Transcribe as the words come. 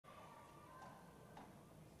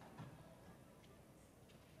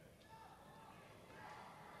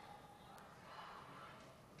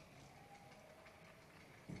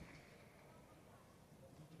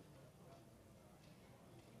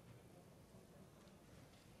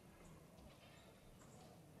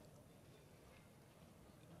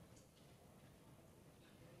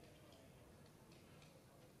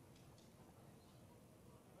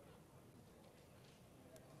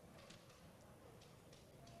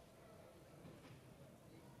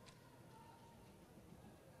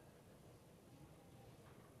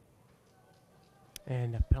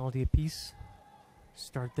And a penalty apiece.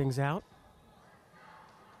 Start things out.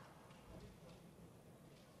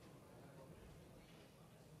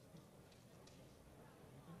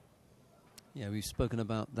 Yeah, we've spoken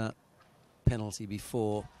about that penalty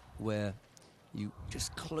before, where you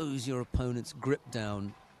just close your opponent's grip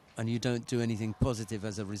down and you don't do anything positive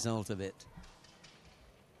as a result of it.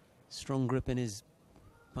 Strong gripping is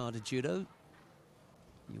part of judo.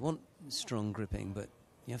 You want strong gripping, but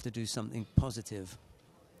you have to do something positive.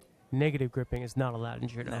 Negative gripping is not allowed in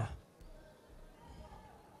judo. Nah.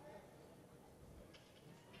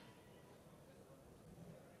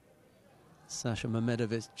 Sasha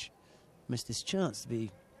Mamedovich missed his chance to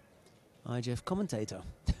be IJF commentator.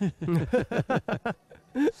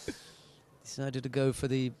 Decided to go for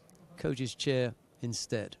the coach's chair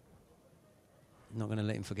instead. Not going to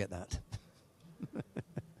let him forget that.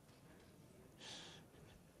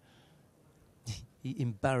 He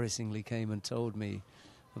embarrassingly came and told me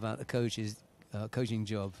about the coach's coaching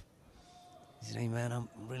job. He said, "Hey man, I'm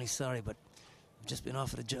really sorry, but I've just been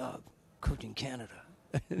offered a job coaching Canada."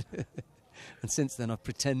 And since then I've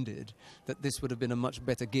pretended that this would have been a much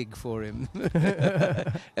better gig for him.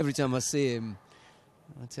 Every time I see him,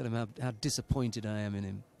 I tell him how disappointed I am in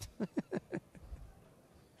him.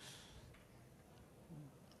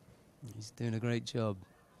 He's doing a great job.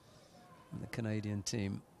 And the Canadian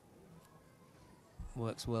team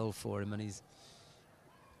works well for him, and he's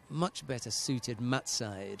much better suited mat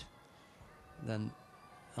side than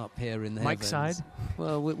up here in the Mike heavens. side?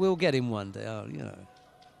 Well, we'll get him one day, you know.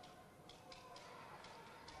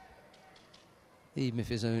 Even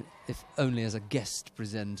if only as a guest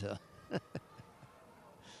presenter. He's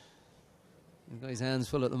got his hands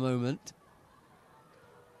full at the moment.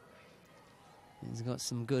 He's got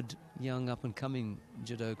some good young up-and-coming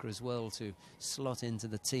judoka as well to slot into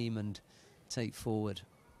the team and take forward.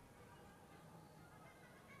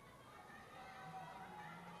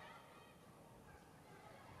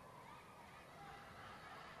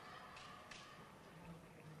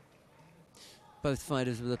 Both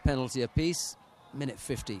fighters with a penalty apiece. Minute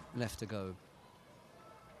 50 left to go.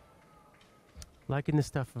 Liking the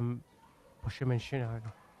stuff from Beauchemin Pinard.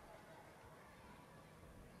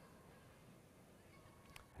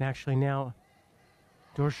 And actually now,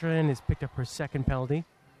 Dorjsuren has picked up her second penalty.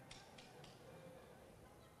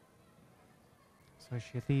 So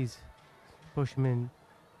she leads, Beauchemin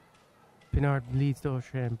Pinard leads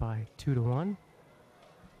Dorjsuren by 2-1.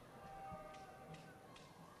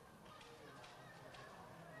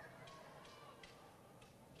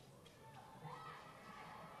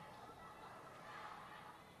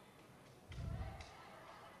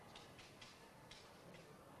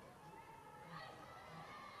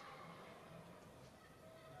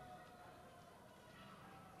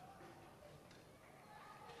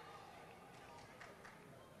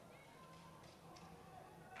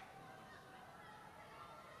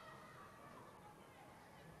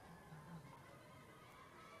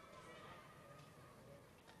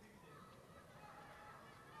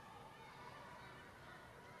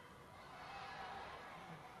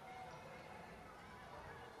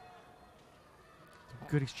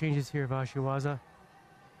 Good exchanges here of Ashiwaza.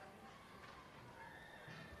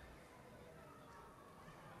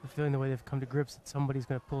 I'm feeling the way they've come to grips that somebody's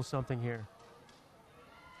going to pull something here.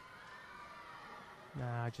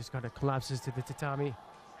 Nah, just got to collapses to the tatami.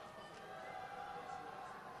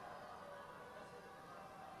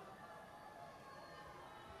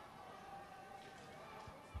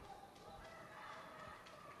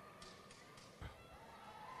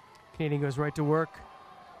 Canadian goes right to work.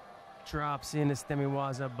 Drops in a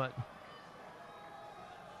Stemiwaza, but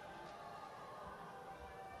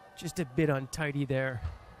just a bit untidy there.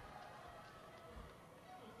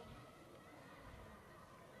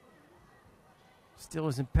 Still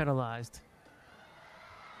isn't penalized.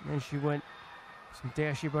 And then she went some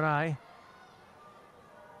dashi barai.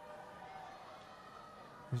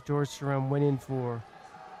 As Dorjsuren went in for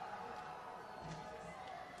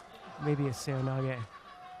maybe a seonage.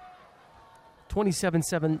 27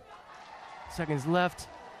 seconds left,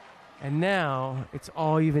 and now it's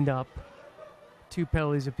all evened up. 2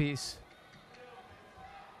 penalties apiece.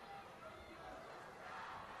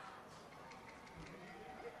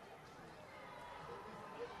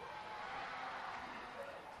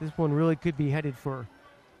 This one really could be headed for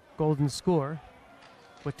golden score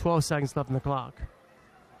with 12 seconds left on the clock.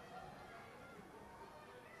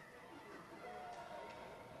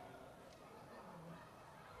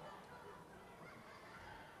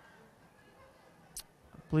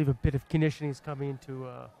 I believe a bit of conditioning is coming into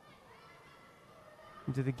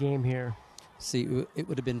the game here. See, it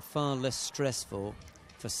would have been far less stressful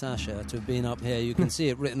for Sasha to have been up here. You can see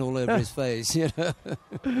it written all over his face, you know.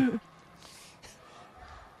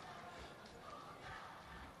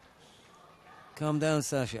 Calm down,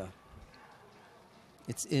 Sasha.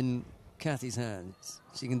 It's in Kathy's hands.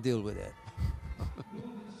 She can deal with it.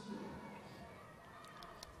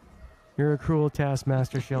 You're a cruel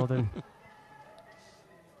taskmaster, Sheldon.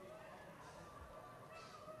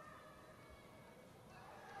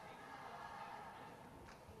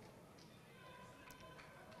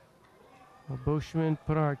 Well, Beauchemin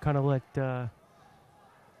Pinard kind of let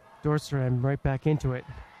Dorjsuren right back into it.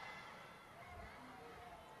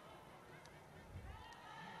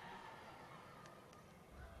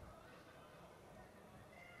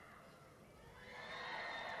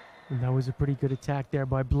 And that was a pretty good attack there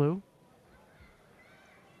by Blue.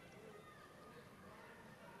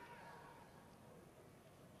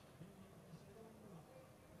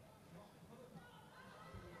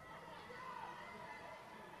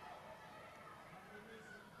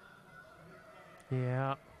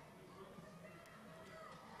 Yeah.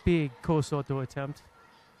 Big Kosoto attempt.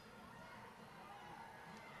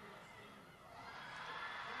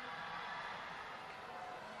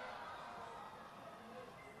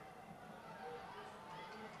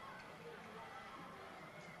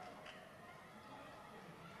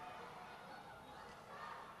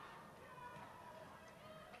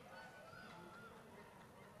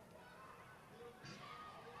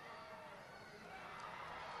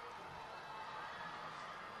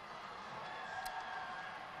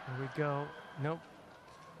 Here we go. Nope.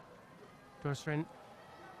 Dorjsuren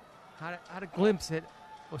had a glimpse at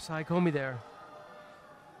Osai Komi there.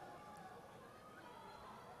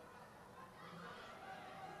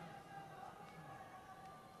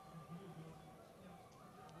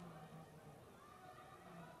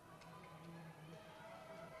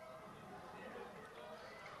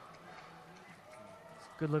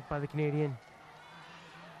 Good look by the Canadian.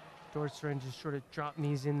 Dorjsuren just sort of dropped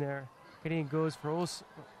knees in there. Canadian goes for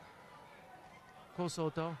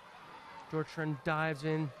Kosoto. Dorjsuren dives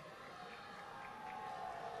in.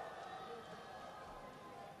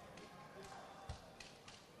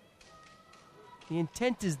 The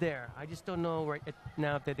intent is there. I just don't know right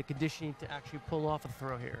now that the conditioning to actually pull off a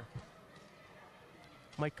throw here.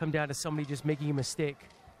 Might come down to somebody just making a mistake.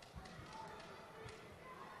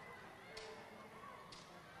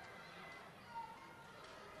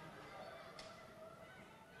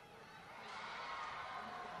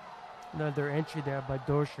 Another entry there by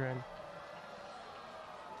Dorjsuren.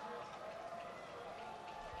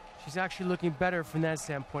 She's actually looking better from that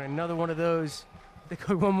standpoint. Another one of those. They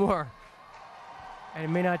could one more. And it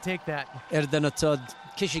may not take that. Erdenatod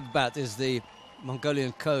Kishikbat is the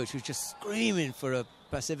Mongolian coach who's just screaming for a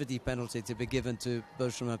passivity penalty to be given to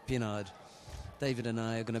Beauchemin Pinard. David and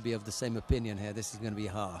I are going to be of the same opinion here. This is going to be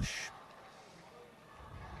harsh.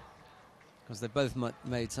 Because they both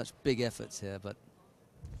made such big efforts here, but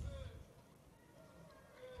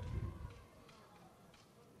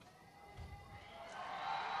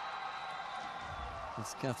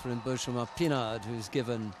it's Catherine Beauchemin Pinard who's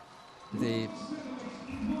given the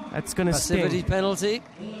that's going to passivity sting. Penalty.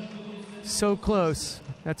 So close.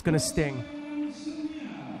 That's going to sting.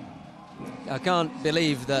 I can't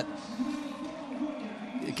believe that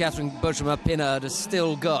Catherine Beauchemin Pinard has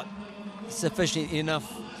still got sufficient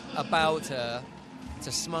enough about her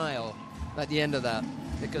to smile at the end of that,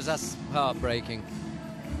 because that's heartbreaking.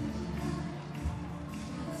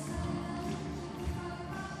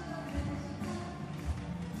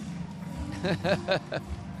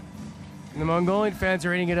 The Mongolian fans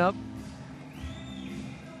are eating it up.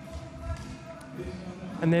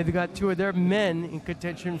 And they've got two of their men in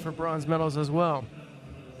contention for bronze medals as well.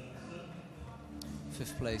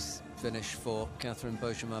 Fifth place finish for Catherine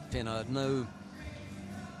Beauchemin Pinard. No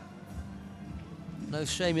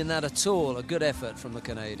shame in that at all. A good effort from the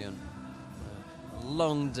Canadian. A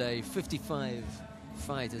long day, 55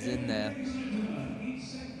 fighters in there.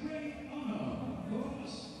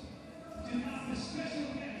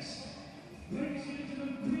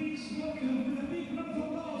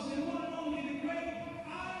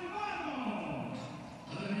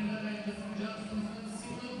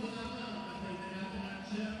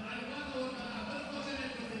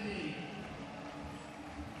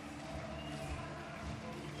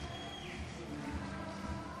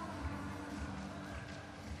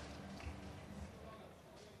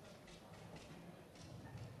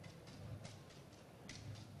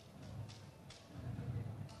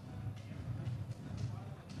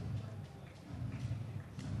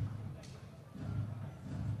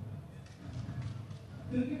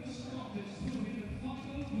 The next contest will be the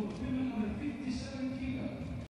final for women under 57 kilos.